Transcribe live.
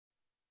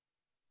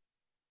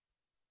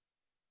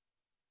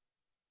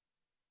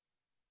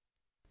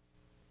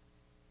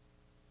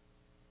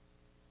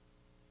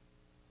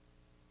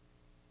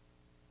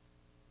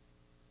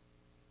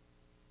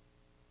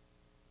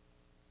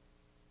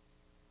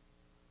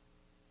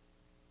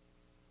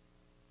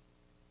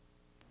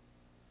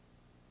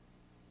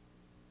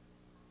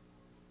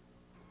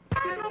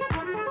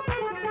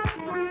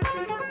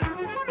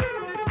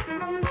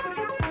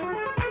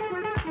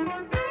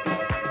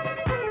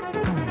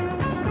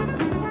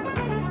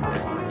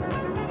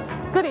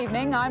Good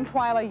evening, I'm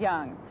Twila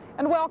Young,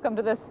 and welcome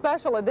to this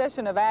special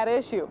edition of At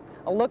Issue,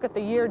 a look at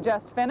the year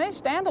just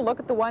finished and a look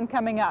at the one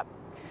coming up.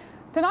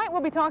 Tonight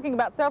we'll be talking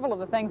about several of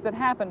the things that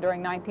happened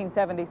during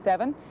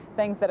 1977,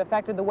 things that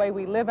affected the way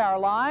we live our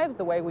lives,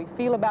 the way we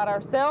feel about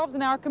ourselves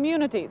and our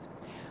communities.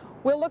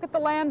 We'll look at the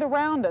land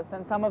around us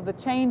and some of the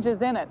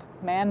changes in it,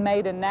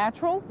 man-made and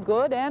natural,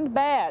 good and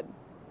bad.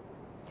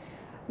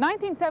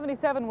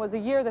 1977 was a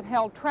year that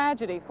held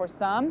tragedy for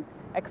some,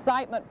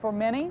 excitement for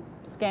many,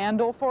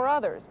 scandal for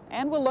others,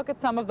 and we'll look at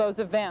some of those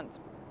events.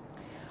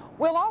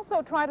 We'll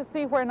also try to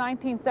see where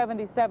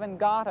 1977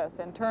 got us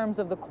in terms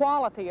of the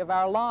quality of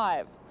our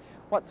lives.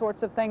 What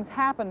sorts of things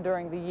happened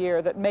during the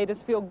year that made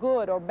us feel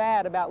good or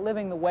bad about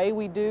living the way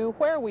we do,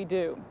 where we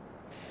do.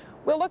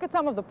 We'll look at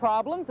some of the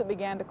problems that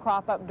began to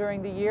crop up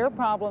during the year,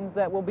 problems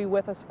that will be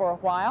with us for a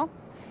while.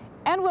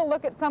 And we'll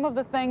look at some of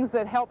the things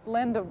that helped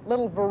lend a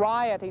little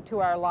variety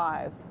to our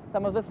lives,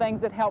 some of the things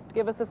that helped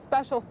give us a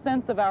special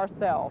sense of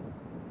ourselves.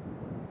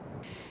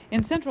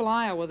 In central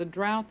Iowa, the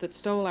drought that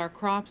stole our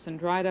crops and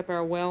dried up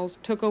our wells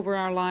took over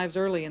our lives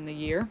early in the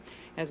year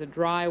as a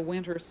dry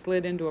winter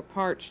slid into a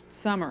parched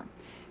summer.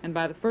 And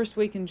by the first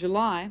week in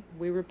July,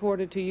 we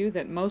reported to you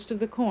that most of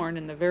the corn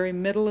in the very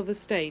middle of the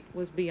state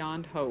was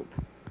beyond hope.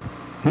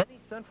 Many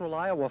central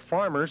Iowa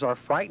farmers are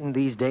frightened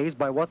these days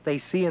by what they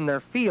see in their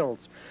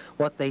fields.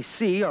 What they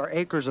see are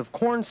acres of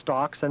corn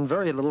stalks and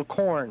very little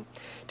corn.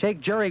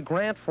 Take Jerry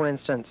Grant, for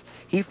instance.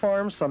 He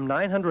farms some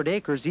 900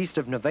 acres east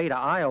of Nevada,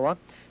 Iowa.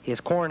 His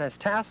corn has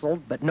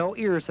tasseled, but no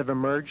ears have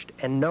emerged,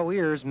 and no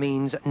ears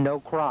means no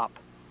crop.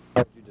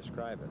 How would you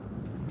describe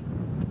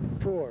it?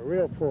 Poor,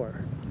 real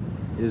poor.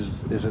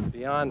 Is it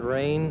beyond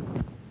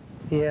rain?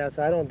 Yes,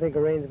 I don't think a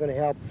rain's going to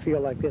help a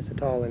field like this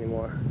at all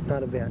anymore.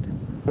 Not a bit.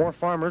 More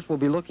farmers will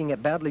be looking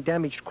at badly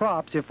damaged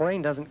crops if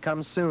rain doesn't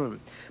come soon.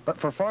 But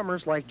for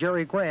farmers like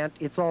Jerry Grant,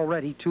 it's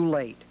already too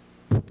late.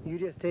 You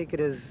just take it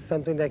as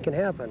something that can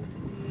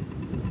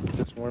happen.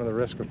 Just one of the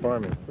risks of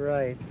farming.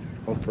 Right.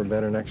 Hope for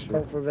better next year.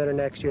 Hope for better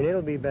next year, and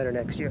it'll be better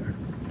next year.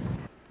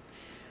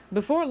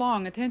 Before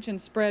long, attention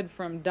spread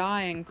from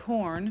dying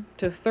corn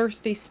to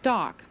thirsty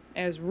stock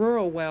as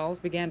rural wells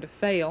began to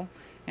fail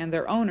and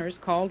their owners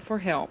called for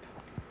help.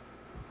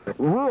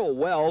 Rural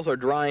wells are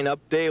drying up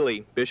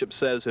daily. Bishop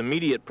says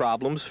immediate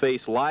problems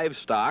face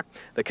livestock.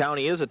 The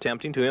county is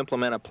attempting to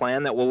implement a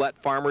plan that will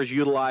let farmers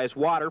utilize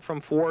water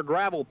from 4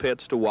 gravel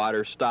pits to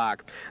water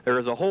stock. There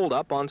is a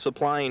holdup on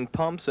supplying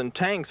pumps and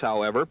tanks,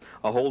 however,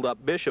 a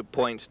holdup Bishop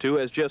points to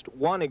as just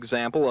one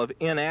example of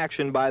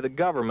inaction by the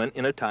government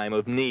in a time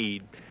of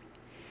need.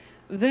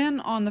 Then,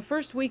 on the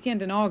first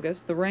weekend in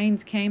August, the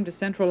rains came to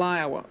central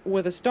Iowa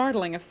with a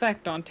startling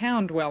effect on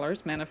town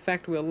dwellers, an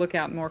effect we'll look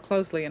at more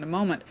closely in a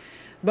moment.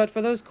 But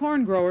for those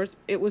corn growers,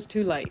 it was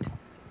too late.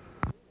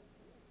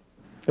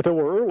 If it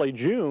were early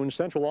June,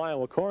 central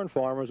Iowa corn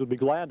farmers would be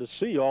glad to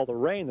see all the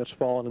rain that's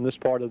fallen in this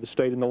part of the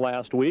state in the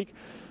last week.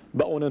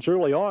 But when it's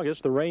early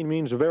August, the rain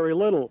means very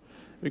little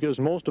because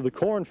most of the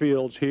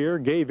cornfields here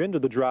gave into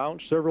the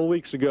drought several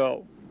weeks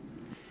ago.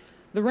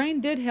 The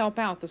rain did help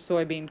out the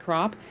soybean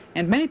crop,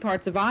 and many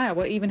parts of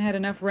Iowa even had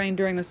enough rain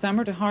during the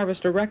summer to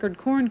harvest a record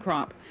corn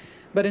crop.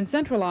 But in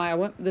central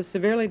Iowa, the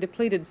severely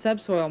depleted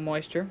subsoil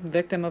moisture,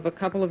 victim of a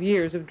couple of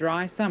years of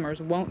dry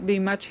summers, won't be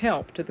much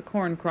help to the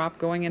corn crop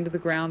going into the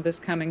ground this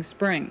coming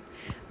spring.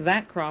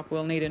 That crop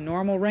will need a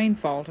normal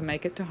rainfall to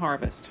make it to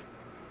harvest.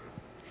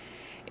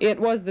 It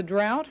was the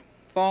drought,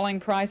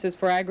 falling prices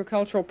for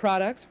agricultural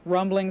products,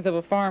 rumblings of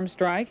a farm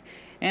strike,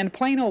 and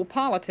plain old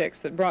politics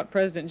that brought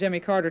President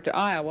Jimmy Carter to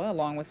Iowa,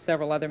 along with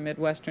several other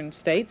Midwestern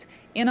states,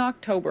 in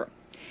October.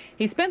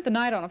 He spent the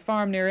night on a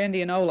farm near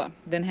Indianola,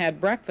 then had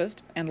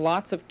breakfast and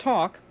lots of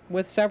talk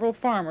with several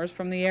farmers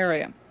from the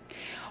area.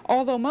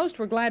 Although most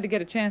were glad to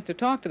get a chance to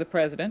talk to the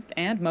president,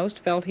 and most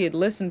felt he had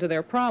listened to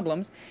their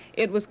problems,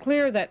 it was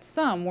clear that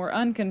some were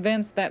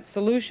unconvinced that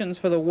solutions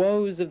for the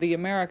woes of the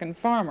American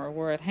farmer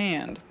were at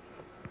hand.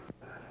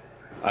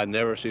 I'd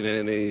never seen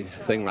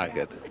anything like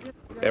it.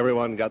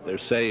 Everyone got their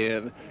say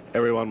in,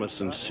 everyone was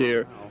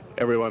sincere,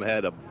 everyone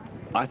had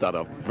I thought,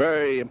 a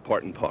very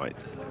important point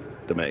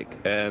to make.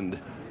 And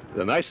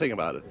the nice thing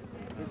about it,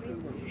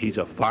 he's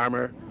a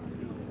farmer,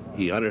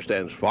 he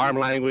understands farm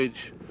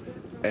language,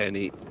 and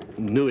he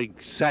knew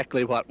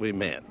exactly what we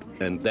meant,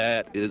 and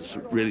that is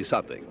really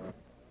something.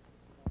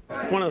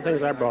 One of the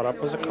things I brought up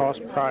was a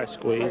cost-price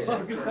squeeze,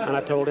 and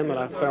I told him that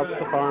I felt that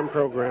the farm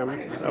program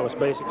was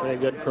basically a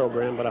good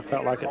program, but I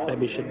felt like it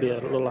maybe should be a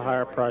little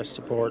higher price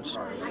supports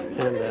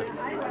and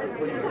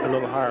a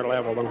little higher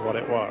level than what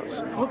it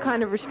was. What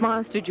kind of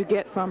response did you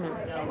get from him?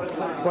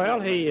 Well,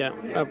 he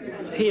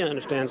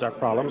understands our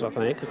problems, I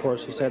think. Of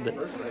course, he said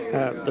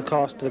that the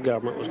cost to the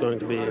government was going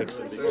to be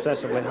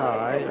excessively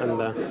high, and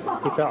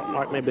he felt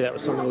like maybe that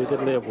was something we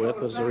could live with,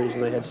 was the reason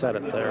they had set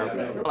it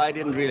there. Well, I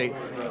didn't really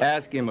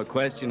ask him a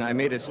question. I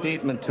made a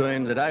statement to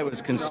him that I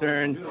was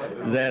concerned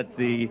that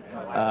the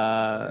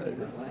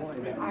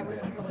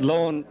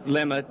loan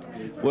limit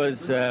was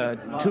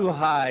too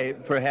high,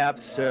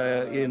 perhaps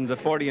in the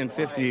 $40,000 and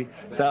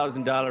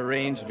 $50,000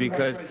 range,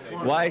 because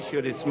why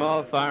should a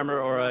small farmer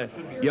or a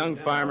young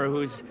farmer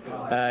who's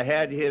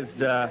had his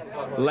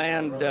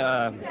land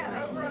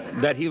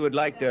that he would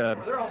like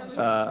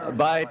to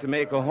buy to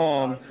make a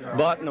home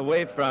bought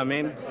away from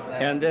him,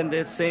 and then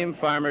this same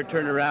farmer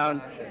turn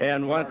around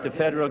and want the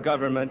federal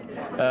government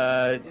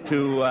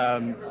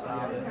to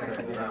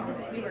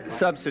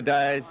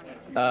subsidize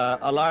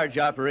a large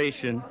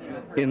operation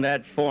in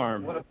that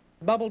form.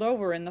 Bubbled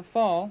over in the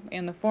fall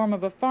in the form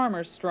of a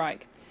farmers'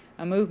 strike,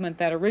 a movement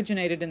that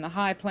originated in the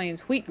high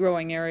plains wheat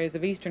growing areas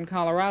of eastern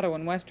Colorado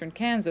and western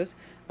Kansas,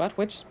 but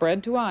which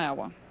spread to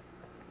Iowa.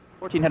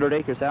 1,400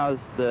 acres, how's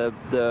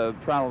the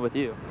problem with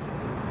you?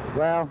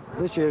 Well,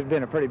 this year's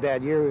been a pretty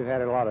bad year. We've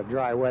had a lot of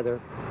dry weather,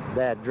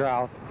 bad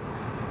drought,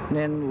 and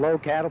then low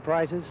cattle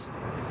prices.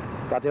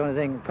 About the only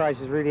thing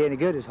prices really any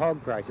good is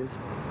hog prices.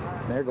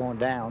 They're going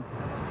down.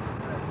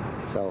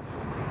 So,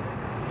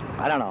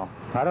 I don't know.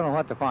 I don't know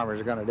what the farmers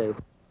are going to do.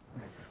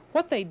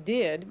 What they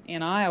did,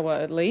 in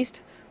Iowa at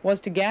least, was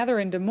to gather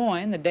in Des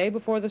Moines the day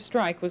before the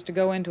strike was to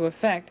go into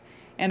effect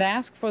and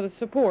ask for the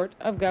support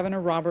of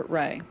Governor Robert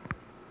Ray.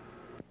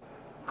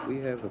 We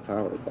have the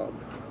power, Bob.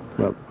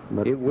 Well,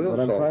 but it will.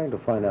 What I'm trying to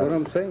find out. What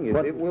I'm saying is,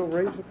 it will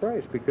raise the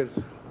price because.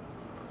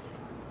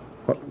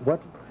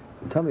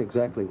 Tell me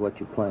exactly what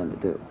you plan to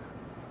do.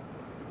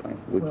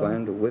 We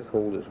plan to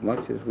withhold as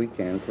much as we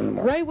can from the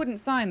market. Ray wouldn't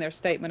sign their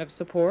statement of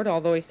support,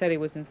 although he said he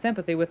was in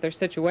sympathy with their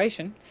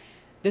situation.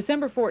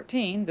 December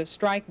 14, the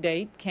strike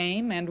date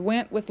came and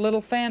went with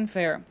little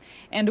fanfare.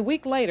 And a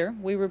week later,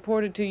 we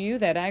reported to you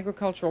that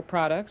agricultural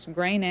products,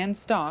 grain and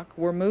stock,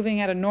 were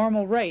moving at a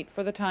normal rate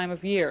for the time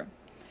of year.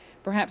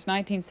 Perhaps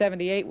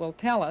 1978 will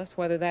tell us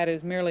whether that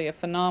is merely a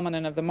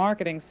phenomenon of the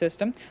marketing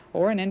system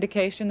or an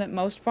indication that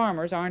most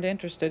farmers aren't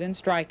interested in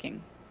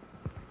striking.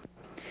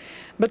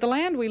 But the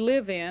land we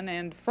live in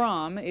and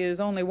from is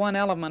only one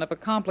element of a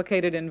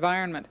complicated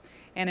environment,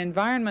 an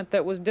environment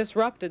that was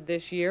disrupted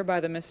this year by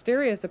the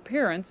mysterious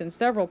appearance in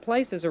several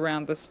places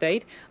around the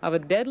state of a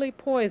deadly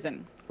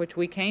poison, which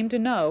we came to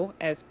know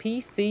as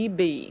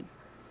PCB.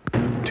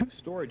 2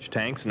 storage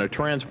tanks and a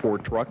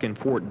transport truck in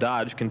Fort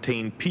Dodge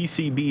contain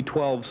PCB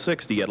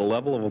 1260 at a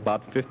level of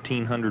about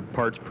 1,500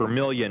 parts per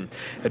million.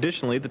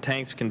 Additionally, the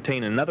tanks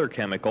contain another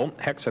chemical,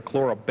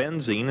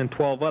 hexachlorobenzene, and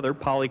 12 other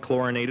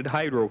polychlorinated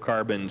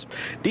hydrocarbons.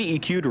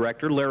 DEQ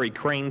Director Larry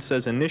Crane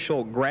says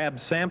initial grab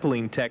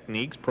sampling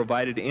techniques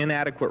provided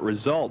inadequate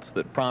results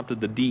that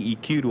prompted the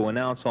DEQ to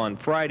announce on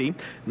Friday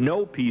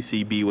no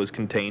PCB was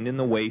contained in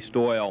the waste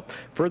oil.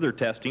 Further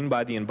testing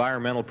by the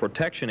Environmental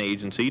Protection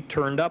Agency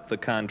turned up the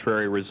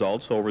contrary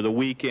results over the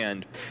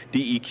weekend.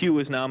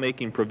 DEQ is now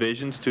making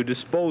provisions to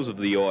dispose of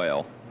the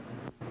oil.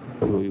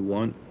 We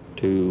want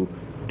to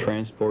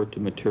transport the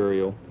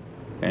material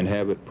and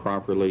have it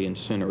properly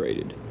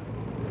incinerated.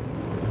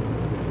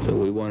 So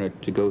we want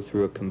it to go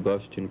through a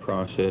combustion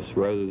process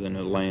rather than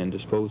a land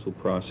disposal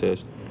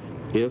process,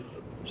 if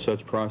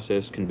such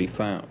process can be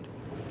found.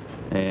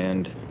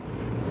 And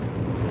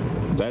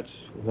that's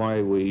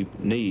why we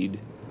need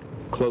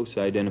close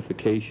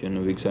identification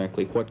of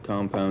exactly what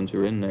compounds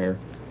are in there,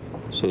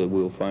 so that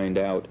we'll find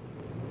out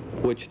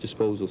which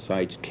disposal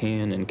sites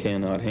can and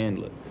cannot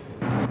handle it.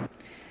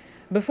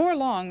 Before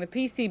long, the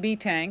PCB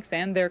tanks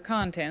and their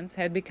contents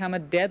had become a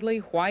deadly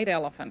white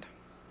elephant.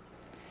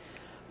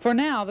 For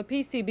now, the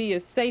PCB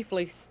is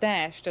safely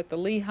stashed at the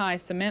Lehigh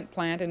cement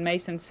plant in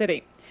Mason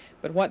City,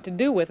 but what to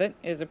do with it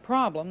is a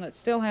problem that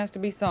still has to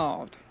be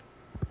solved.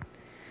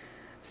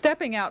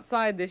 Stepping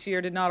outside this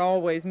year did not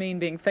always mean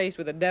being faced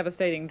with a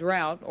devastating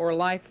drought or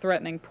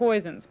life-threatening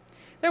poisons.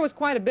 There was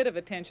quite a bit of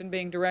attention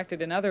being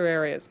directed in other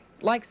areas,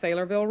 like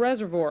Saylorville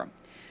Reservoir,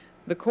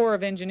 the Corps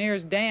of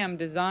Engineers dam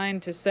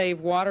designed to save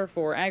water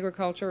for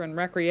agriculture and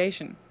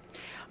recreation.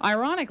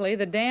 Ironically,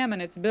 the dam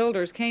and its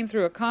builders came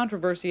through a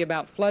controversy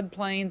about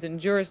floodplains and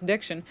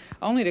jurisdiction,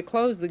 only to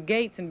close the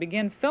gates and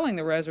begin filling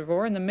the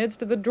reservoir in the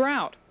midst of the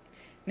drought.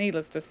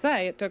 Needless to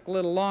say, it took a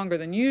little longer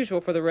than usual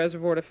for the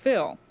reservoir to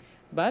fill,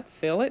 but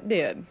fill it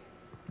did.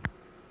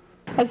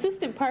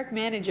 Assistant Park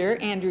Manager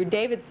Andrew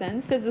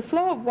Davidson says the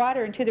flow of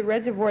water into the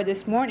reservoir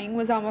this morning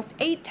was almost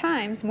 8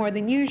 times more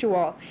than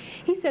usual.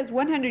 He says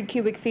 100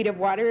 cubic feet of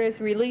water is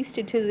released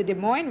into the Des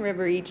Moines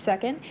River each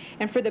second,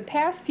 and for the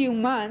past few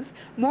months,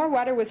 more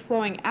water was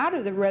flowing out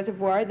of the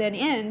reservoir than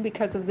in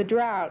because of the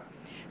drought.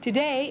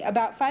 Today,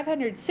 about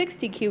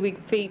 560 cubic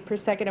feet per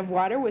second of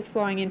water was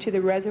flowing into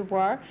the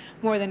reservoir,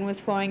 more than was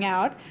flowing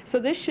out, so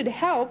this should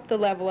help the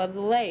level of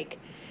the lake.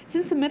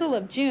 Since the middle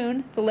of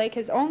June, the lake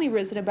has only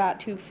risen about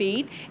 2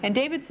 feet, and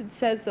Davidson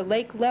says the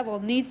lake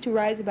level needs to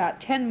rise about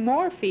 10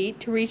 more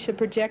feet to reach the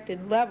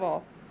projected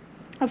level.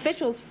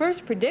 Officials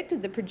first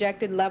predicted the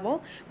projected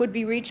level would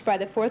be reached by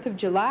the 4th of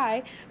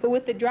July, but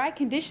with the dry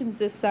conditions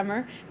this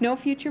summer, no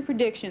future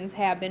predictions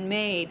have been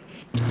made.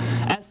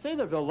 As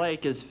Saylorville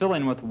Lake is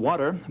filling with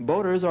water,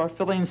 boaters are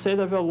filling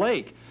Saylorville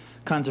Lake.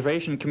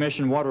 Conservation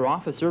Commission Water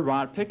Officer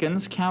Rod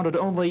Pickens counted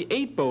only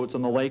 8 boats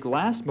on the lake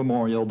last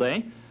Memorial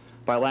Day.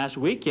 By last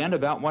weekend,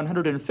 about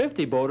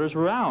 150 boaters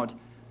were out.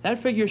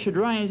 That figure should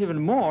rise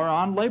even more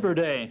on Labor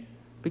Day.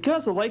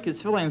 Because the lake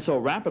is filling so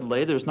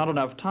rapidly, there's not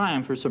enough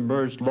time for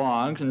submerged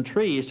logs and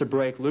trees to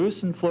break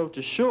loose and float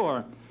to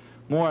shore.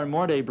 More and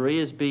more debris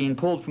is being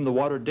pulled from the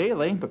water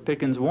daily, but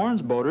Pickens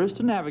warns boaters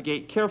to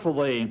navigate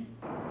carefully.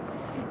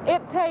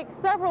 It takes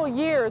several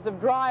years of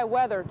dry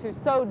weather to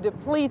so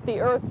deplete the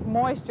earth's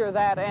moisture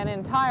that an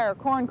entire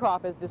corn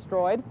crop is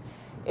destroyed.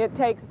 It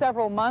takes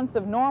several months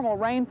of normal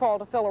rainfall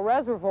to fill a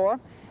reservoir,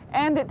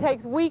 and it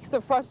takes weeks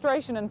of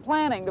frustration and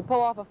planning to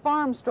pull off a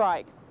farm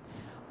strike.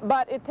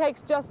 But it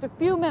takes just a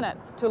few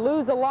minutes to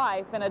lose a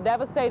life in a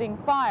devastating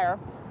fire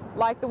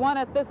like the one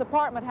at this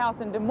apartment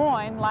house in Des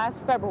Moines last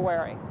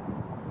February.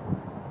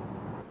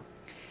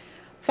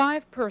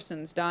 5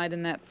 persons died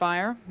in that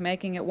fire,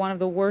 making it one of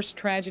the worst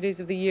tragedies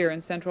of the year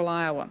in central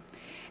Iowa,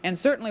 and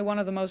certainly one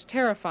of the most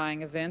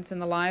terrifying events in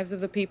the lives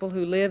of the people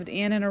who lived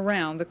in and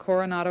around the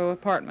Coronado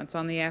apartments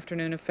on the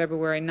afternoon of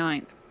February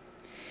 9th.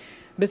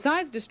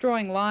 Besides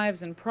destroying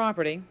lives and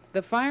property,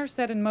 the fire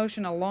set in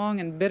motion a long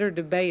and bitter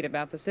debate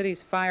about the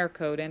city's fire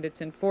code and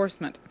its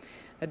enforcement,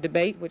 a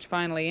debate which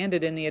finally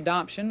ended in the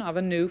adoption of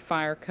a new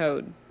fire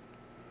code.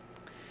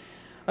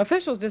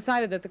 Officials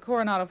decided that the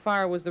Coronado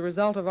fire was the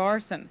result of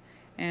arson,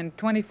 and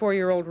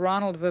 24-year-old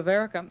Ronald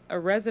Vaverka, a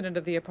resident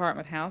of the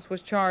apartment house,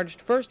 was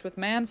charged first with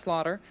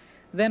manslaughter,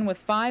 then with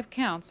 5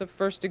 counts of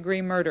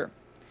first-degree murder.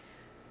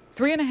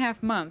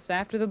 3.5 months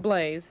after the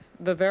blaze,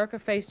 Vaverka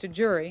faced a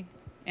jury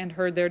and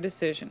heard their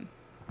decision.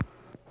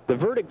 The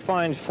verdict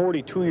finds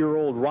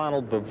 42-year-old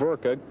Ronald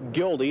Vaverka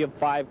guilty of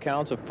 5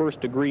 counts of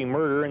first-degree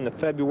murder in the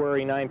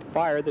February 9th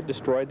fire that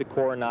destroyed the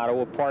Coronado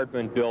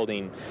apartment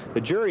building.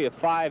 The jury of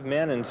 5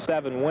 men and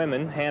 7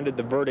 women handed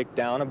the verdict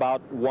down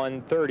about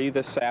 1:30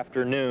 this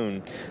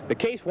afternoon. The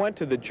case went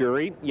to the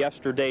jury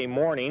yesterday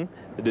morning.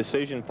 The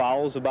decision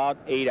follows about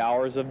 8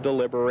 hours of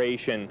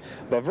deliberation.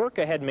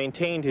 Vaverka had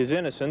maintained his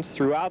innocence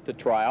throughout the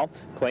trial,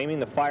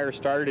 claiming the fire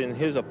started in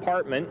his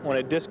apartment when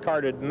a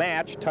discarded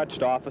match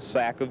touched off a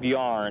sack of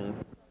yarn.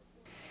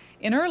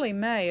 In early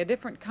May, a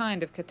different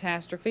kind of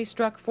catastrophe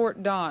struck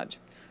Fort Dodge.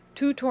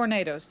 2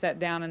 tornadoes set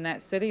down in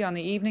that city on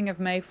the evening of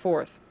May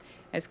 4th.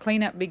 As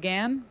cleanup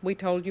began, we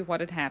told you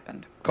what had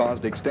happened.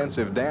 Caused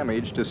extensive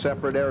damage to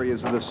separate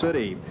areas of the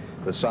city.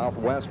 The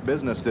Southwest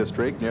Business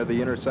District near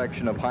the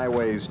intersection of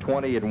Highways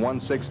 20 and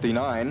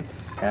 169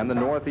 and the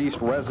Northeast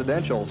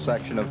Residential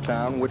section of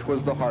town, which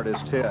was the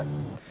hardest hit.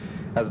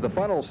 As the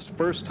funnels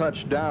first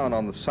touched down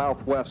on the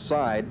southwest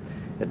side,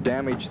 it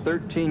damaged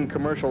 13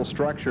 commercial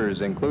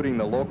structures, including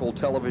the local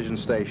television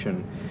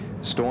station.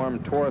 The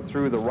storm tore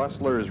through the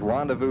Rustler's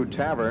Rendezvous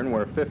Tavern,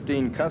 where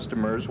 15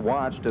 customers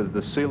watched as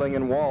the ceiling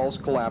and walls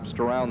collapsed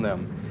around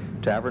them.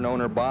 Tavern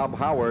owner Bob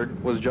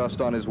Howard was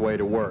just on his way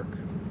to work.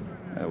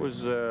 It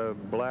was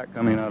black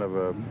coming out of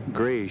a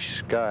grayish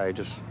sky,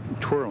 just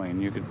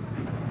twirling. You could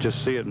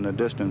just see it in the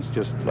distance,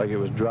 just like it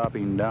was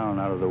dropping down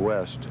out of the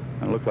west.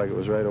 It looked like it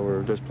was right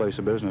over this place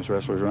of business,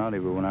 Rustler's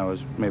Rendezvous, when I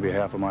was maybe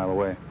half a mile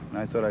away. And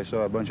I thought I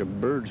saw a bunch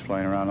of birds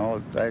flying around. All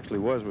it actually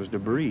was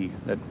debris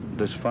that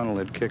this funnel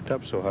had kicked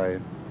up so high.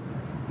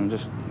 And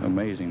just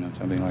amazing that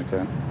something like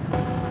that.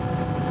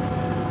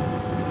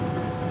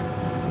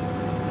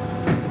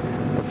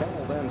 The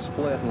funnel then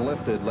split and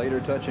lifted, later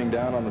touching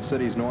down on the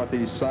city's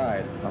northeast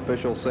side.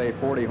 Officials say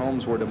 40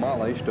 homes were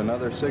demolished,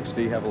 another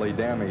 60 heavily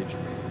damaged.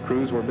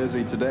 Crews were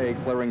busy today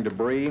clearing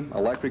debris,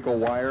 electrical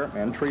wire,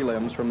 and tree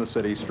limbs from the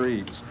city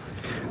streets.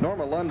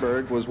 Norma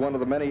Lundberg was one of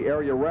the many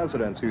area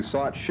residents who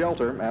sought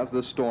shelter as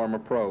the storm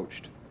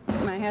approached.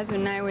 My husband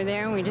and I were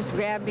there, and we just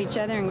grabbed each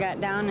other and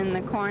got down in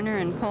the corner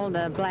and pulled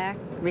a black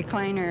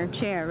recliner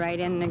chair right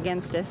in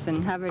against us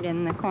and hovered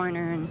in the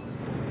corner and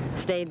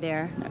stayed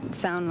there. It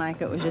sounded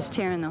like it was just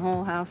tearing the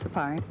whole house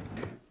apart.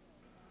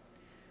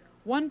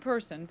 One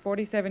person,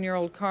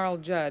 47-year-old Carl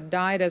Judd,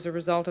 died as a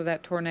result of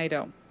that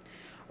tornado.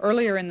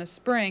 Earlier in the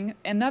spring,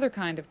 another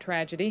kind of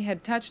tragedy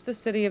had touched the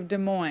city of Des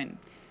Moines.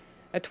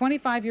 A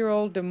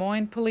 25-year-old Des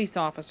Moines police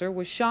officer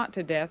was shot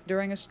to death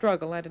during a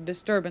struggle at a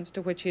disturbance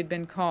to which he had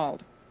been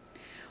called.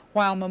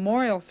 While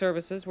memorial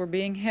services were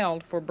being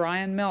held for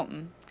Brian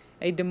Melton,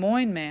 a Des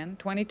Moines man,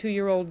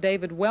 22-year-old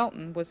David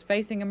Welton, was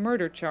facing a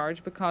murder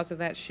charge because of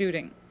that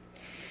shooting.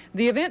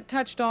 The event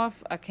touched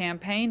off a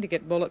campaign to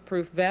get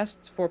bulletproof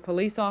vests for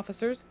police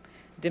officers,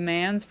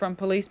 demands from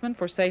policemen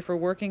for safer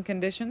working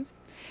conditions,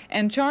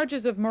 and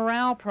charges of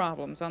morale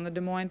problems on the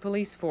Des Moines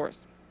police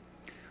force.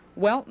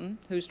 Welton,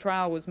 whose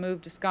trial was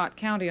moved to Scott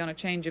County on a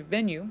change of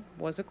venue,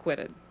 was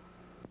acquitted.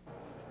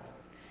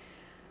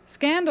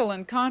 Scandal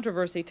and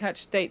controversy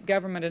touched state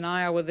government in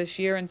Iowa this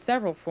year in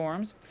several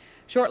forms.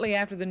 Shortly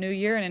after the new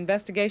year, an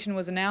investigation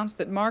was announced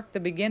that marked the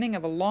beginning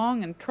of a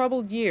long and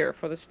troubled year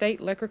for the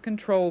State Liquor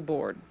Control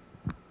Board.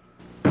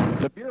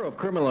 The Bureau of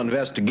Criminal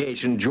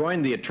Investigation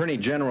joined the Attorney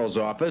General's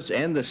office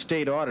and the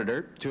state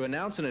auditor to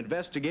announce an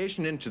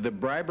investigation into the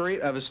bribery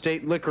of a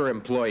state liquor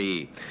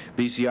employee.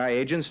 BCI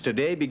agents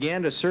today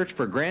began to search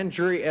for grand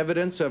jury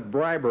evidence of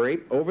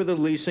bribery over the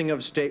leasing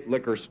of state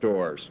liquor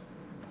stores.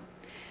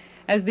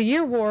 As the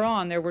year wore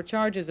on, there were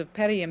charges of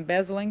petty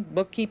embezzling,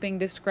 bookkeeping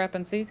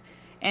discrepancies,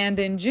 and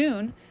in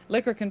June,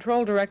 Liquor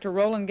Control Director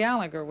Roland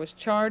Gallagher was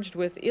charged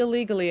with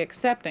illegally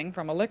accepting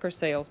from a liquor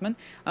salesman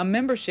a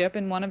membership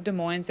in one of Des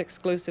Moines'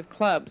 exclusive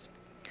clubs.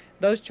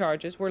 Those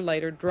charges were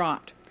later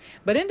dropped.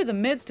 But into the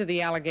midst of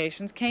the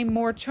allegations came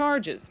more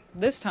charges,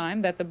 this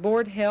time that the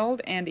board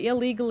held an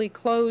illegally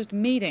closed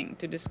meeting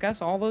to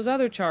discuss all those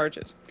other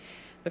charges.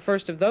 The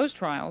first of those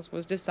trials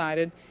was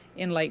decided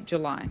in late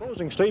July.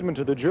 Closing statement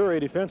to the jury,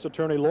 defense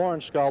attorney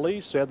Lawrence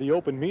Scully said the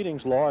open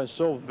meetings law is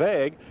so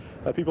vague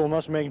that people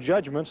must make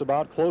judgments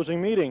about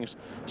closing meetings.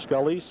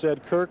 Scully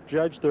said Kirk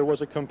judged there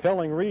was a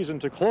compelling reason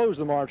to close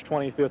the March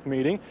 25th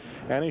meeting,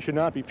 and he should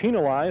not be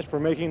penalized for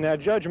making that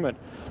judgment.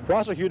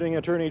 Prosecuting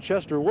attorney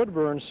Chester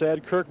Woodburn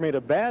said Kirk made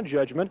a bad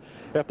judgment.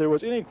 If there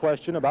was any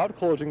question about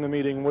closing the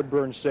meeting,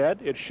 Woodburn said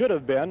it should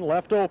have been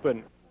left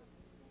open.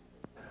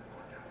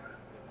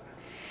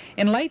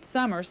 In late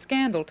summer,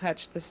 scandal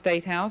touched the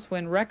State House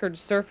when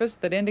records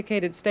surfaced that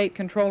indicated State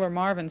Controller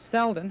Marvin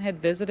Selden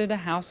had visited a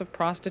house of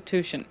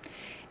prostitution.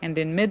 And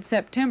in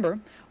mid-September,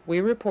 we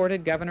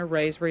reported Governor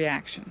Ray's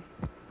reaction.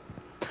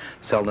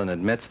 Selden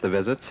admits the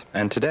visits,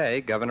 and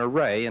today Governor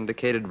Ray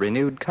indicated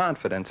renewed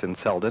confidence in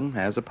Selden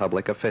as a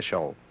public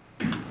official.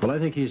 Well, I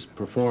think he's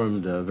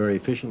performed very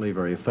efficiently,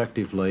 very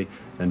effectively,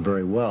 and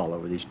very well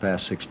over these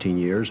past 16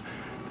 years.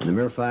 And the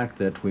mere fact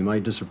that we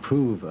might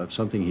disapprove of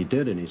something he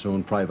did in his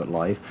own private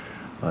life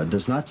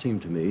does not seem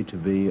to me to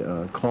be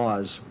a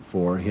cause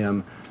for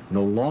him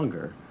no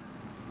longer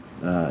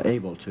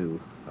able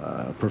to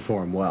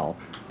perform well.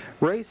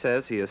 Ray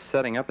says he is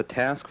setting up a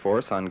task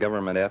force on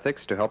government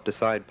ethics to help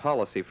decide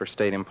policy for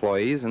state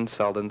employees in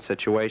Selden's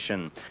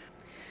situation.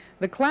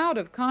 The cloud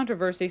of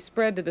controversy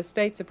spread to the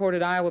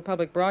state-supported Iowa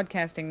Public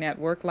Broadcasting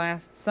Network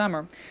last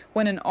summer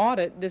when an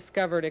audit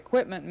discovered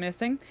equipment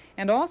missing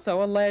and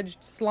also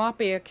alleged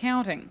sloppy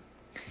accounting.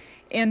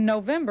 In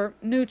November,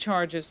 new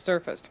charges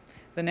surfaced.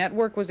 The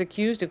network was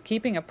accused of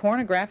keeping a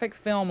pornographic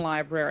film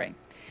library.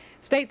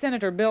 State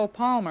Senator Bill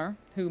Palmer,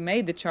 who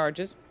made the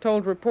charges,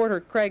 told reporter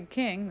Craig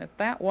King that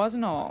that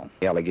wasn't all.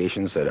 The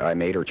allegations that I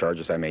made, or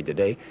charges I made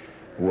today,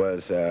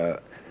 was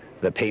the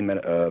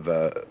payment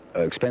of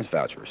expense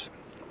vouchers.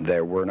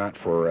 There were not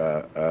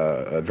for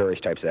various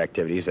types of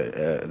activities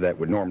that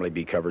would normally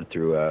be covered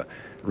through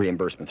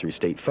reimbursement through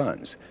state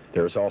funds.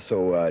 There's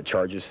also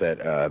charges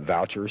that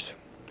vouchers,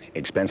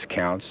 expense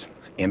accounts,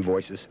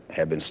 invoices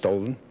have been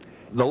stolen.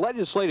 The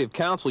Legislative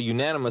Council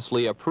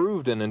unanimously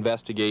approved an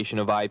investigation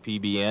of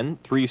IPBN.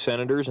 3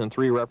 senators and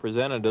 3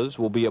 representatives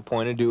will be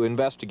appointed to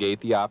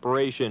investigate the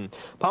operation.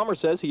 Palmer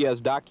says he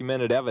has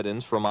documented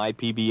evidence from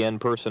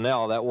IPBN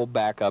personnel that will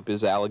back up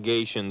his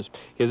allegations.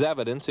 His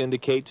evidence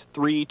indicates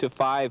 3 to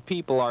 5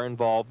 people are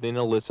involved in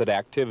illicit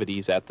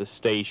activities at the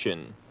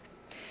station.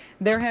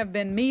 There have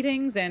been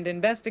meetings and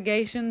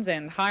investigations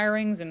and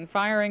hirings and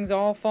firings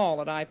all fall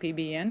at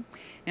IPBN,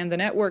 and the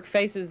network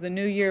faces the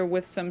new year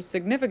with some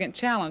significant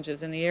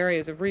challenges in the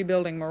areas of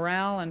rebuilding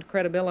morale and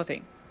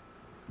credibility.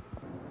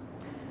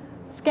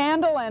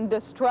 Scandal and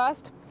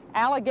distrust,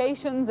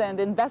 allegations and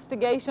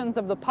investigations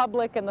of the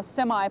public and the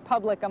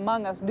semi-public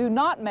among us do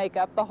not make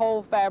up the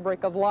whole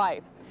fabric of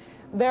life.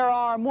 There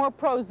are more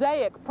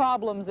prosaic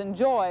problems and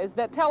joys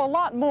that tell a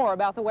lot more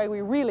about the way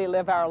we really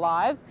live our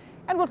lives.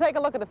 And we'll take a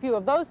look at a few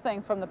of those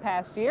things from the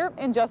past year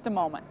in just a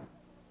moment.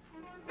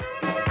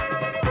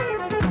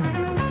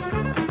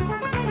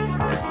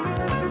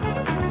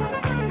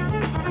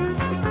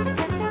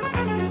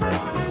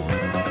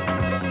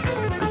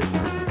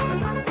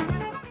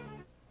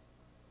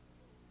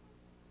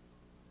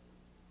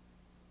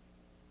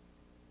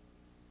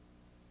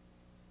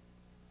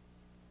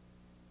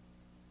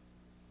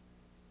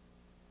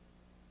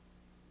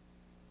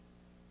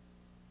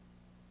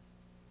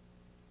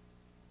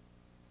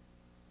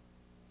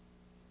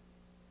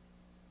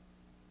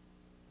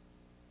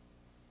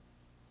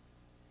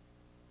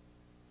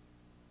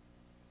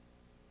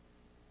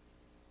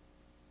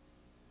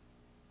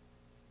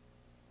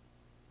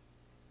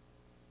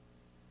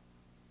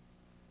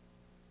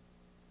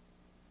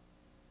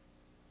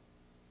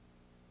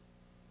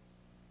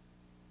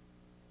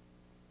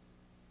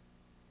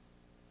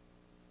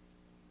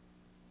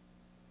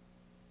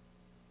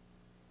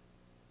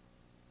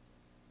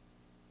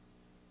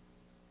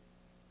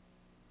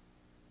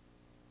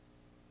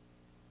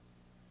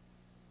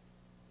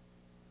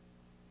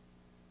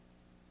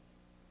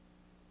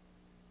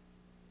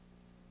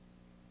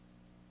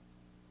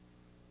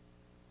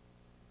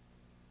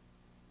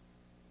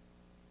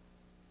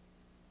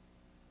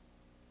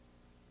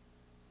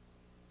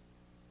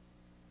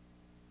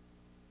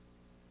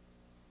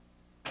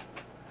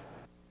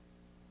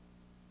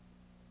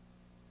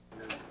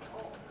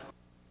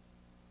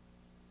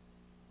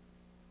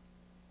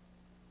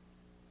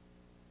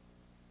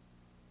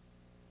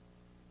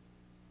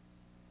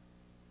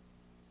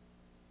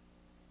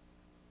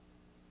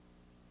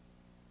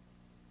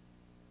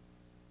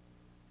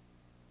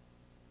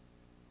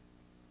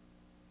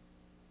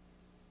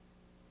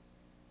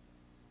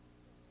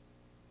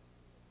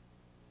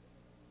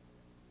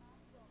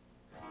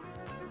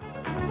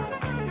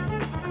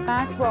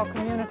 Maxwell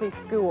Community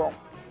School.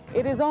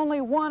 It is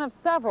only one of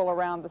several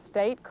around the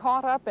state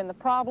caught up in the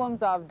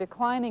problems of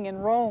declining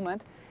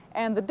enrollment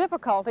and the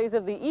difficulties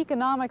of the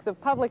economics of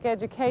public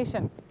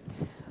education.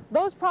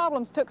 Those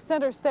problems took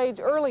center stage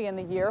early in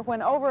the year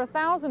when over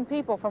 1,000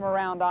 people from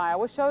around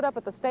Iowa showed up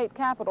at the state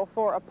capitol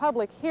for a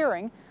public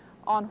hearing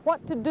on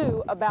what to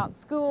do about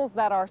schools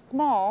that are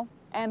small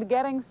and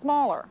getting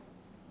smaller.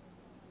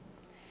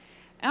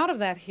 Out of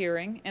that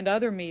hearing and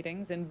other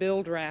meetings and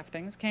bill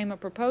draftings came a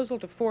proposal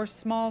to force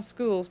small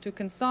schools to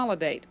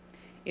consolidate.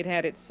 It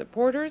had its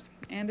supporters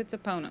and its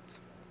opponents.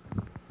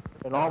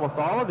 In almost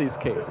all of these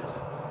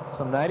cases,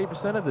 some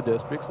 90% of the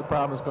districts, the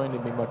problem is going to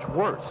be much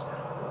worse.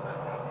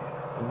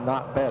 It's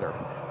not better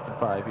in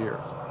 5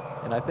 years.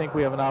 And I think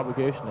we have an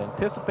obligation to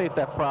anticipate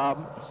that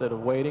problem instead of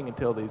waiting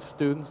until these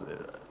students'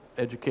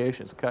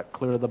 education is cut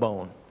clear to the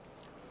bone.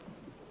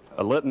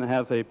 Lytton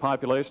has a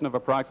population of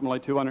approximately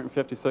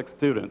 256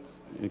 students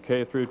in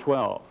K through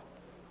 12.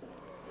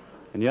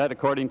 And yet,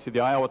 according to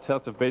the Iowa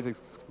Test of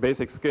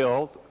Basic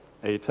Skills,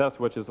 a test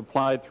which is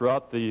applied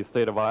throughout the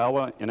state of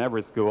Iowa in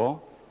every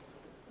school,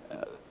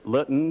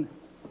 Lytton,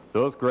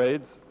 those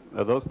students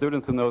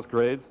in those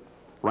grades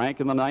rank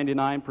in the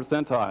 99th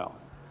percentile.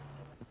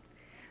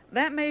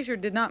 That measure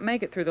did not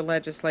make it through the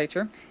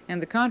legislature,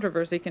 and the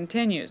controversy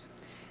continues.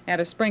 At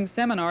a spring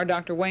seminar,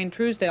 Dr. Wayne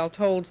Truesdale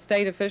told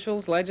state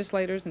officials,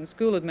 legislators, and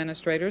school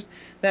administrators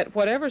that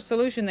whatever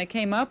solution they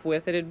came up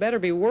with, it had better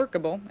be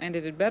workable and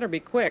it had better be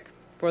quick,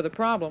 for the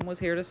problem was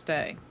here to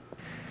stay.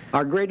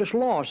 Our greatest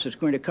loss is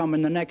going to come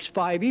in the next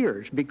 5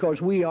 years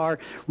because we are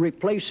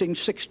replacing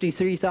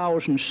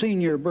 63,000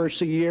 senior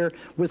births a year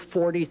with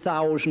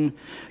 40,000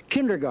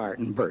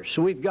 kindergarten births.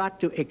 So we've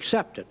got to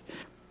accept it.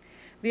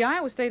 The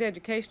Iowa State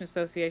Education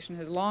Association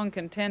has long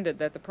contended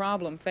that the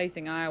problem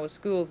facing Iowa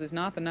schools is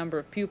not the number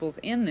of pupils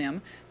in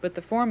them, but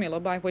the formula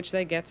by which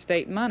they get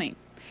state money.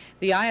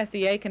 The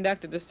ISEA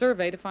conducted a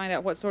survey to find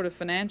out what sort of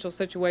financial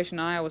situation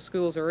Iowa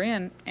schools are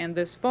in, and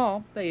this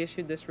fall they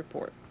issued this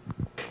report.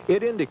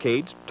 It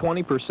indicates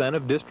 20%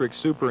 of district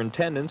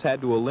superintendents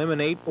had to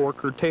eliminate or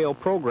curtail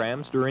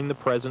programs during the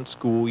present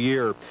school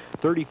year.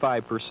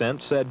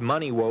 35% said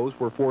money woes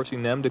were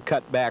forcing them to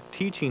cut back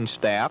teaching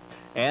staff,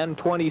 and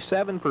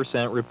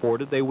 27%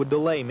 reported they would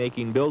delay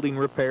making building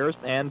repairs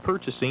and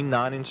purchasing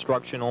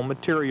non-instructional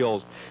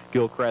materials.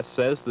 Gilchrist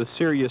says the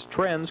serious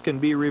trends can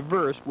be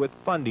reversed with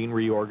funding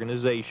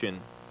reorganization.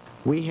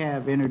 We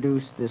have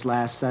introduced this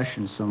last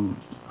session some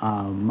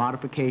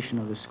modification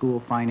of the school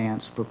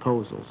finance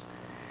proposals,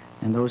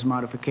 and those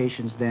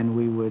modifications then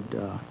we would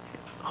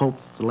hope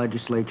the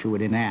legislature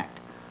would enact.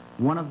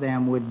 One of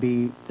them would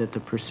be that the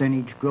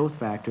percentage growth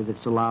factor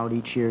that's allowed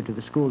each year to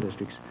the school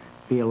districts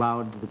be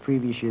allowed to the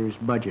previous year's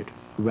budget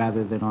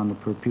rather than on the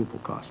per pupil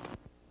cost.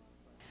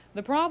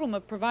 The problem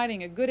of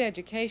providing a good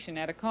education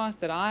at a cost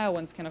that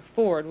Iowans can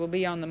afford will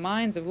be on the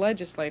minds of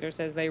legislators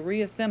as they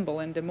reassemble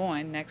in Des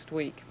Moines next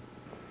week.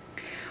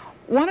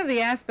 One of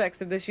the aspects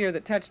of this year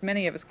that touched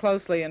many of us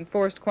closely and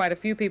forced quite a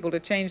few people to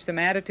change some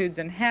attitudes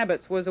and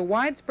habits was a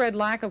widespread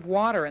lack of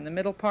water in the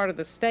middle part of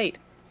the state.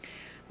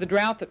 The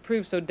drought that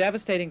proved so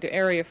devastating to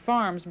area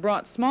farms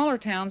brought smaller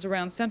towns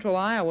around central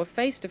Iowa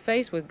face to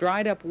face with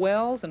dried up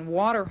wells and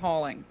water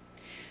hauling.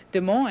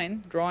 Des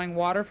Moines, drawing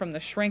water from the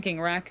shrinking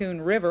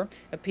Raccoon River,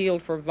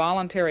 appealed for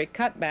voluntary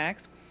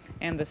cutbacks,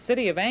 and the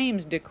city of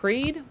Ames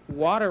decreed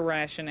water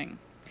rationing.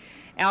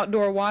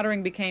 Outdoor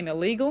watering became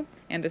illegal,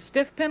 and a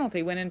stiff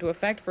penalty went into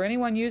effect for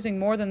anyone using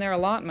more than their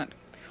allotment.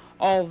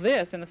 All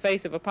this in the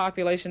face of a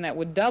population that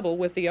would double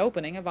with the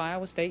opening of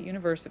Iowa State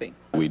University.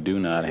 We do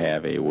not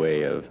have a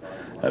way of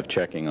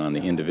checking on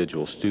the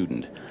individual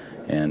student,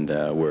 and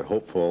we're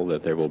hopeful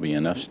that there will be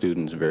enough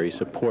students very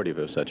supportive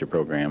of such a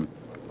program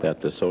that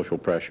the social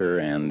pressure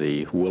and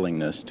the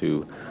willingness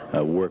to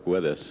work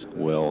with us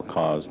will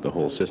cause the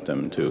whole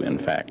system to, in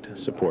fact,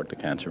 support the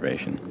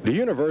conservation. The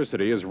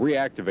university has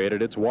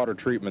reactivated its water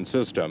treatment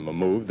system, a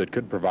move that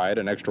could provide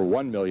an extra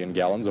 1 million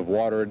gallons of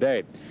water a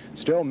day.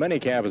 Still, many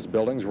campus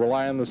buildings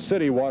rely on the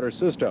city water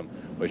system,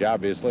 which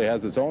obviously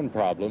has its own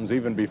problems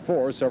even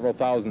before several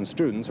thousand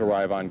students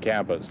arrive on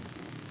campus.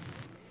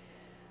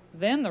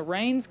 Then the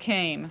rains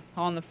came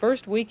on the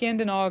first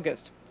weekend in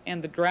August,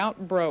 and the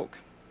drought broke.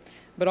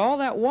 But all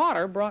that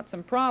water brought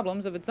some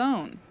problems of its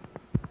own.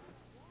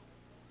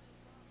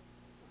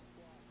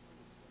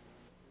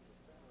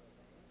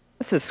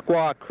 This is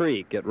Squaw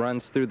Creek. It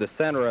runs through the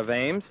center of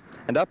Ames,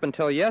 and up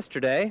until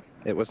yesterday,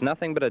 it was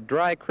nothing but a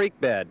dry creek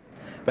bed.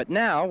 But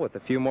now, with a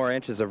few more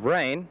inches of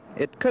rain,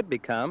 it could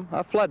become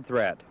a flood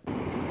threat. But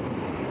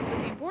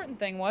the important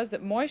thing was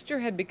that moisture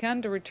had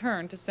begun to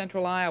return to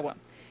central Iowa,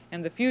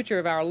 and the future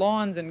of our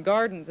lawns and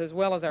gardens as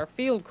well as our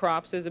field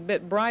crops is a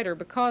bit brighter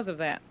because of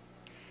that.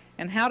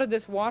 And how did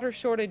this water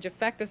shortage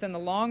affect us in the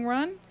long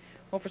run?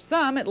 Well, for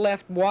some, it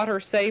left water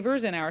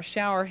savers in our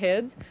shower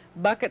heads,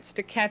 buckets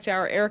to catch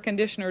our air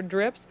conditioner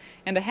drips,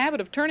 and a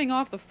habit of turning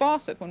off the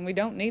faucet when we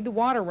don't need the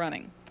water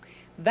running.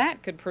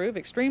 That could prove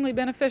extremely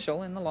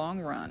beneficial in the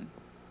long run.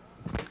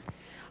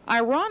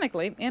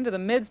 Ironically, into the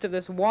midst of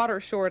this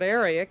water-short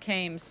area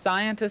came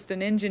scientists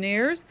and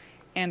engineers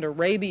and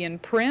Arabian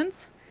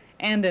Prince,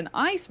 and an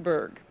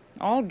iceberg,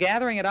 all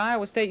gathering at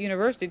Iowa State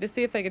University to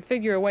see if they could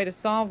figure a way to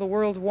solve the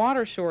world's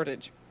water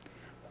shortage.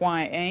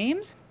 Why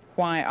Ames?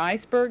 Why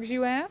icebergs,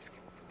 you ask?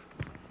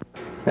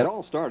 It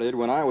all started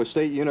when Iowa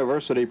State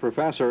University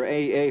professor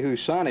A.A.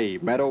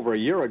 Husani met over a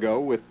year ago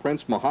with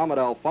Prince Mohammed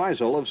Al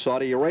Faisal of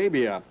Saudi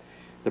Arabia.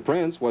 The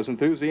prince was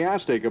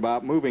enthusiastic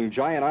about moving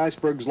giant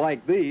icebergs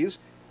like these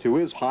to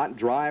his hot,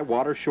 dry,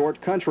 water-short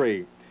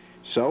country.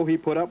 So he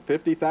put up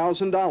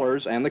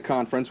 $50,000 and the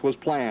conference was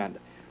planned.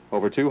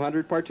 Over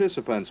 200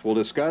 participants will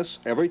discuss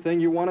everything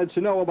you wanted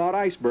to know about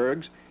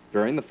icebergs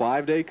during the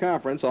 5-day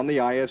conference on the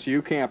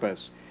ISU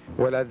campus.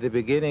 Well, at the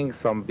beginning,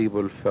 some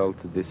people felt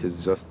this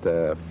is just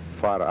a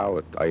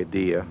far-out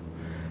idea.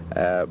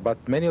 But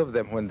many of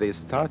them, when they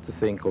start to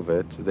think of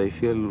it, they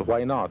feel,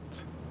 why not?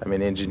 I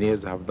mean,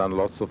 engineers have done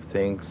lots of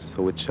things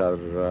which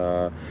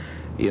are,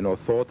 you know,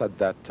 thought at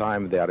that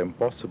time they are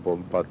impossible,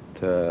 but,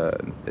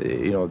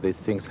 you know, these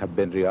things have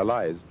been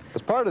realized.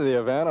 As part of the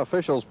event,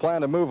 officials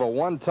plan to move a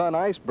 1-ton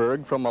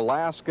iceberg from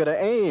Alaska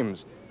to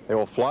Ames. They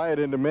will fly it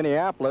into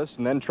Minneapolis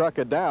and then truck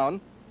it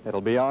down. It'll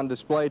be on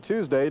display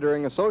Tuesday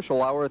during a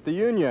social hour at the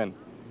Union.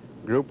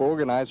 Group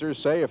organizers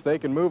say if they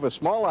can move a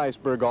small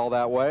iceberg all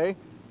that way,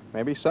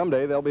 maybe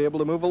someday they'll be able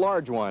to move a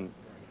large one.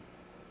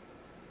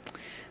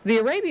 The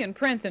Arabian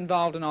prince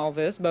involved in all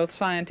this, both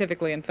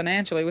scientifically and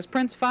financially, was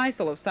Prince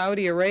Faisal of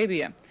Saudi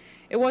Arabia.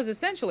 It was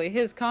essentially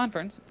his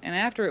conference, and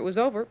after it was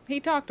over, he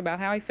talked about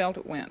how he felt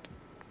it went.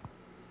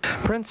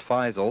 Prince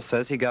Faisal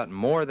says he got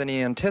more than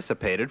he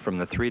anticipated from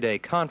the 3-day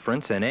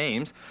conference in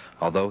Ames,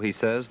 although he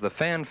says the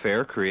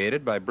fanfare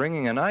created by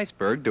bringing an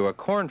iceberg to a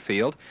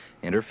cornfield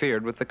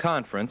interfered with the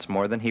conference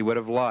more than he would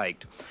have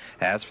liked.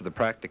 As for the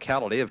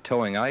practicality of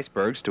towing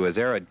icebergs to his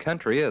arid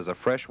country as a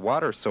fresh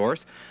water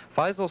source,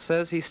 Faisal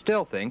says he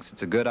still thinks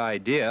it's a good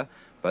idea,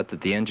 but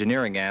that the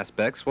engineering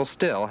aspects will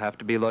still have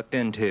to be looked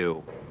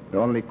into. The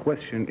only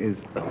question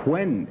is,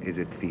 when is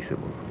it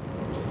feasible?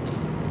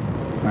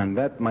 And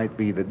that might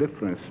be the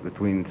difference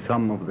between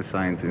some of the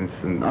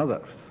scientists and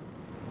others.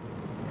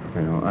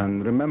 You know,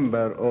 and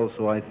remember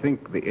also, I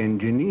think the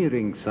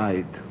engineering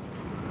side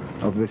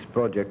of this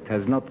project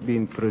has not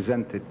been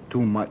presented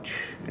too much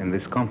in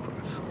this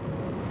conference.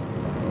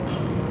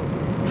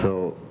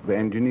 So the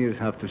engineers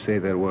have to say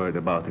their word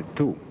about it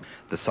too.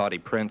 The Saudi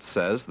prince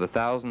says the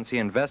thousands he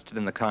invested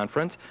in the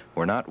conference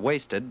were not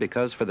wasted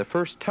because for the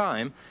first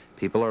time,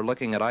 people are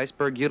looking at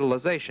iceberg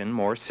utilization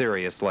more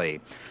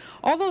seriously.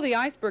 Although the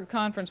iceberg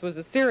conference was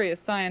a serious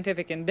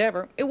scientific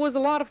endeavor, it was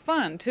a lot of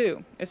fun,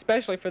 too,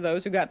 especially for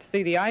those who got to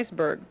see the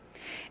iceberg.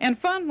 And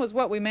fun was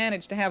what we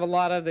managed to have a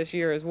lot of this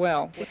year as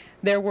well.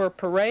 There were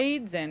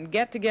parades and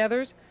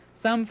get-togethers,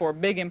 some for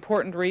big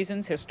important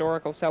reasons,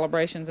 historical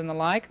celebrations and the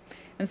like,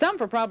 and some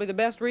for probably the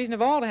best reason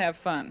of all to have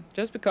fun,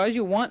 just because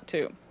you want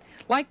to.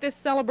 Like this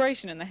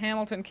celebration in the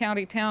Hamilton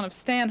County town of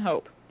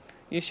Stanhope.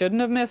 You shouldn't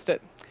have missed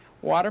it.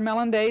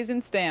 Watermelon Days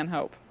in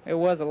Stanhope. It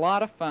was a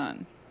lot of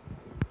fun.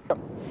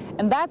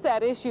 And that's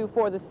at issue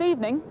for this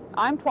evening.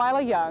 I'm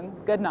Twila Young.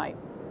 Good night.